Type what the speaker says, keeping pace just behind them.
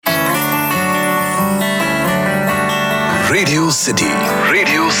Radio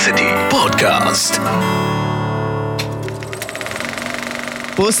city podcast.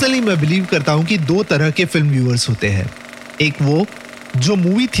 Personally मैं believe करता हूँ कि दो तरह के फिल्म व्यूअर्स होते हैं। एक वो जो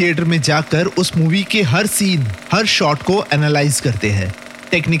मूवी थिएटर में जाकर उस मूवी के हर सीन, हर शॉट को एनालाइज करते हैं,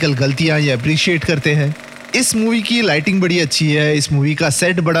 टेक्निकल गलतियां या अप्रिशिएट करते हैं। इस मूवी की लाइटिंग बड़ी अच्छी है, इस मूवी का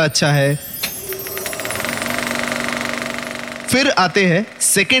सेट बड़ा अच्छा है। फिर आते हैं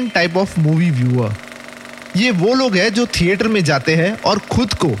second type of movie viewer. ये वो लोग हैं जो थिएटर में जाते हैं और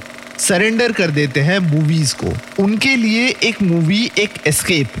खुद को सरेंडर कर देते हैं मूवीज को। उनके लिए एक मूवी एक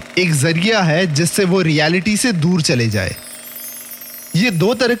एस्केप, एक जरिया है जिससे वो रियलिटी से दूर चले जाए। ये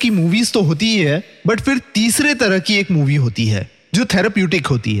दो तरह की मूवीज तो होती ही है, बट फिर तीसरे तरह की एक मूवी होती है जो थेराप्यूटिक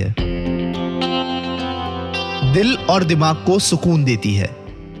होती है, दिल और दिमाग को सुकून देती है।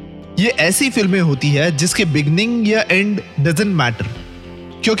 ये ऐसी फिल्में होती है जिसके बिगनिंग या एंड डजंट मैटर,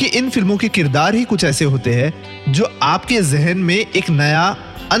 क्योंकि इन फिल्मों के किरदार ही कुछ ऐसे होते हैं जो आपके जहन में एक नया,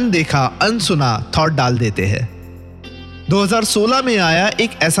 अनदेखा, अनसुना थॉट डाल देते हैं। 2016 में आया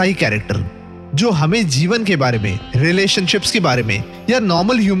एक ऐसा ही कैरेक्टर जो हमें जीवन के बारे में, रिलेशनशिप्स के बारे में या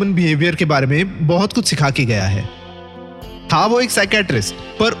नॉर्मल ह्यूमन बिहेवियर के बारे में बहुत कुछ सिखा के गया है। था वो एक साइकियाट्रिस्ट,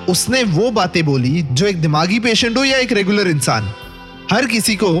 पर उसने वो बातें बोली जो एक दिमागी पेशेंट हो या एक रेगुलर इंसान, हर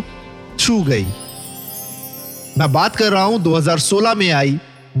किसी को छू गई। मैं बात कर रहा हूं 2016 में आई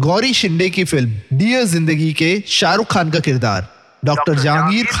गौरी शिंदे की फिल्म डियर जिंदगी के शाहरुख खान का किरदार डॉक्टर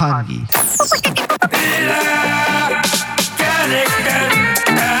जहांगीर खान की।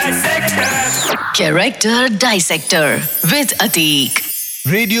 Character dissector with Atiq.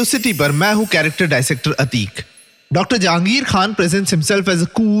 Radio city पर मैं हूं character dissector Atiq. Doctor Jahangir Khan presents himself as a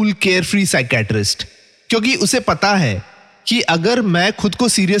cool, carefree psychiatrist, क्योंकि उसे पता है कि अगर मैं खुद को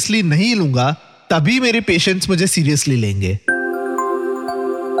सीरियसली नहीं लूंगा तभी मेरे पेशेंट्स मुझे सीरियसली लेंगे।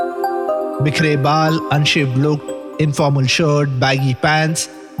 बिखरे बाल, unshaped look, informal shirt, baggy pants.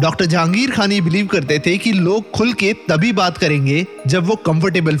 Doctor Jahangir Khan ये बिलीव करते थे कि लोग खुल के तभी बात करेंगे जब वो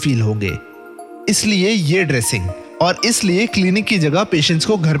कंफर्टेबल फील होंगे। इसलिए ये ड्रेसिंग और इसलिए क्लिनिक की जगह पेशेंट्स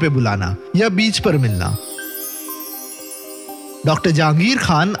को घर पे बुलाना या बीच पर मिलना। डॉक्टर जहांगीर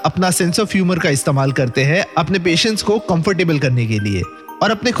खान अपना सेंस ऑफ ह्यूमर का इस्तेमाल करते हैं अपने पेशेंट्स को कंफर्टेबल करने के लिए,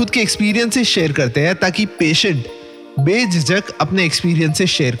 और अपने खुद के एक्सपीरियंसेस शेयर करते हैं ताकि पेशेंट बेझिझक अपने एक्सपीरियंसेस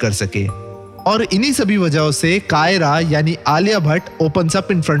शेयर कर सके। और इन्हीं सभी वजहों से कायरा यानी Alia Bhatt opens up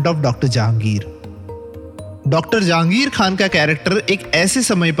in front of doctor Jahangir. Doctor Jahangir Khan का कैरेक्टर एक ऐसे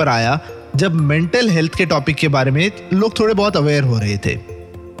समय पर आया जब मेंटल हेल्थ के टॉपिक के बारे में लोग थोड़े बहुत अवेयर हो रहे थे।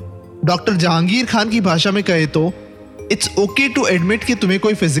 डॉक्टर जहांगीर खान की भाषा में कहे तो इट्स ओके टू एडमिट कि तुम्हें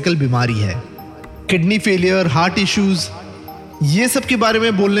कोई फिजिकल बीमारी है, किडनी फेलियर, हार्ट इश्यूज, ये सब के बारे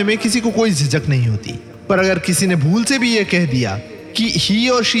में बोलने में किसी को कोई झिझक नहीं होती। पर अगर किसी ने भूल से भी ये कह दिया कि ही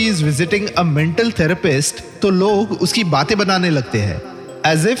और she is visiting a mental therapist, तो लोग उसकी बातें बनाने लगते हैं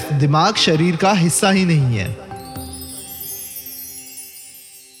एज इफ दिमाग शरीर का हिस्सा ही नहीं है।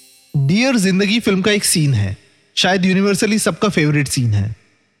 डियर जिंदगी फिल्म का एक सीन है, शायद यूनिवर्सली सबका फेवरेट सीन है,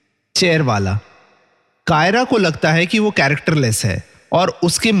 चेयर वाला। कायरा को लगता है कि वो कैरेक्टरलेस है और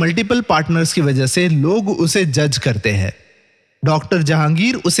उसके मल्टीपल पार्टनर्स की वजह से लोग उसे जज करते हैं। डॉक्टर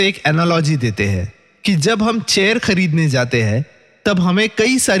जहांगीर उसे एक एनालॉजी देते हैं कि जब हम चेयर खरीदने जाते हैं तब हमें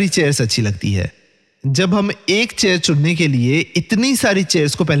कई सारी चेयर्स अच्छी लगती है। जब हम एक चेयर चुनने के लिए इतनी सारी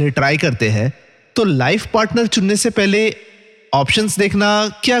चेयर्स को पहले ट्राई करते हैं, तो लाइफ पार्टनर चुनने से पहले ऑप्शंस देखना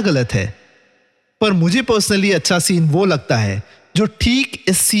क्या गलत है? पर मुझे पर्सनली अच्छा सीन वो लगता है जो ठीक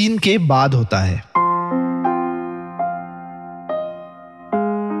इस सीन के बाद होता है।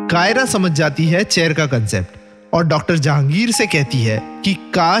 कायरा समझ जाती है चेयर का कंसेप्ट और डॉक्टर जहांगीर से कहती है कि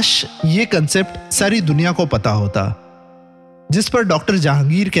काश ये कंसेप्ट सारी दुनिया को पता होता। जिस पर डॉक्टर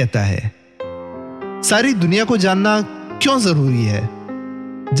जहांगीर कहता है, सारी दुनिया को जानना क्यों जरूरी है?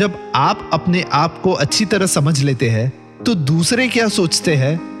 जब आप अपने आप को अच्छी तरह समझ लेते हैं तो दूसरे क्या सोचते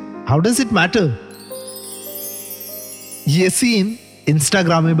हैं, हाउ डज इट मैटर? ये सीन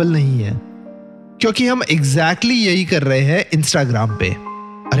इंस्टाग्रामेबल नहीं है, क्योंकि हम एग्जैक्टली यही कर रहे हैं इंस्टाग्राम पे।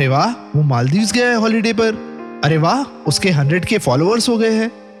 अरे वाह, वो मालदीव्स गया है हॉलीडे पर। अरे वाह, उसके 100K फॉलोअर्स हो गए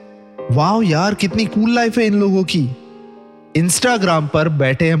हैं। वाह यार, कितनी कूल लाइफ है इन लोगों की। इंस्टाग्राम पर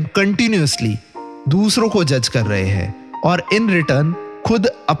बैठे हम कंटिन्यूअसली दूसरों को जज कर रहे हैं और इन रिटर्न खुद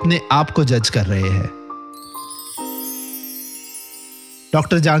अपने आप को जज कर रहे हैं।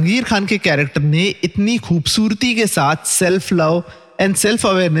 डॉक्टर जहांगीर खान के कैरेक्टर ने इतनी खूबसूरती के साथ self love and self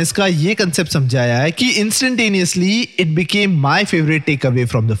awareness का ये कंसेप्ट समझाया है कि instantaneously it became my favourite take away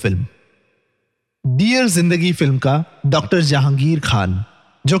from the film. Dear जिंदगी फिल्म का डॉक्टर जहांगीर खान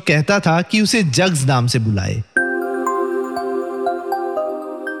जो कहता था कि उसे जग्स नाम से बुलाए।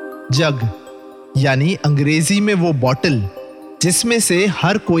 जग यानी अंग्रेजी में वो बॉटल जिसमें से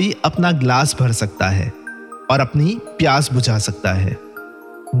हर कोई अपना ग्लास भर सकता है और अपनी प्यास बुझा सकता है।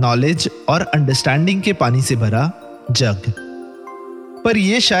 नॉलेज और अंडरस्टैंडिंग के पानी से भरा जग। पर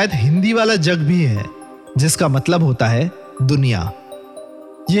यह शायद हिंदी वाला जग भी है, जिसका मतलब होता है दुनिया।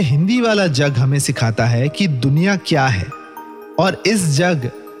 यह हिंदी वाला जग हमें सिखाता है कि दुनिया क्या है और इस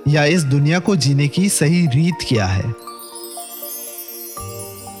जग या इस दुनिया को जीने की सही रीत क्या है।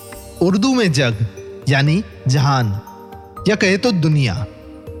 उर्दू में जग यानी जहान या कहे तो दुनिया।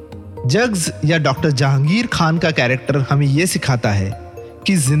 जग्स या डॉक्टर जहांगीर खान का कैरेक्टर हमें यह सिखाता है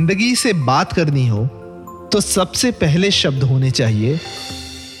कि जिंदगी से बात करनी हो तो सबसे पहले शब्द होने चाहिए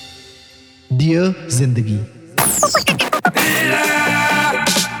डियर जिंदगी।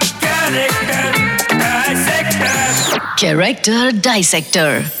 Character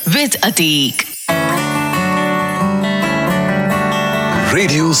Dissector with Atik.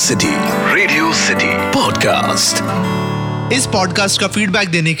 Radio city podcast. इस पॉडकास्ट का फीडबैक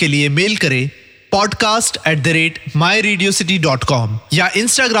देने के लिए मेल करें podcast@myradiocity.com या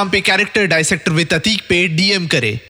इंस्टाग्राम पे कैरेक्टर डाइसेक्टर विद अतीक पे DM करें।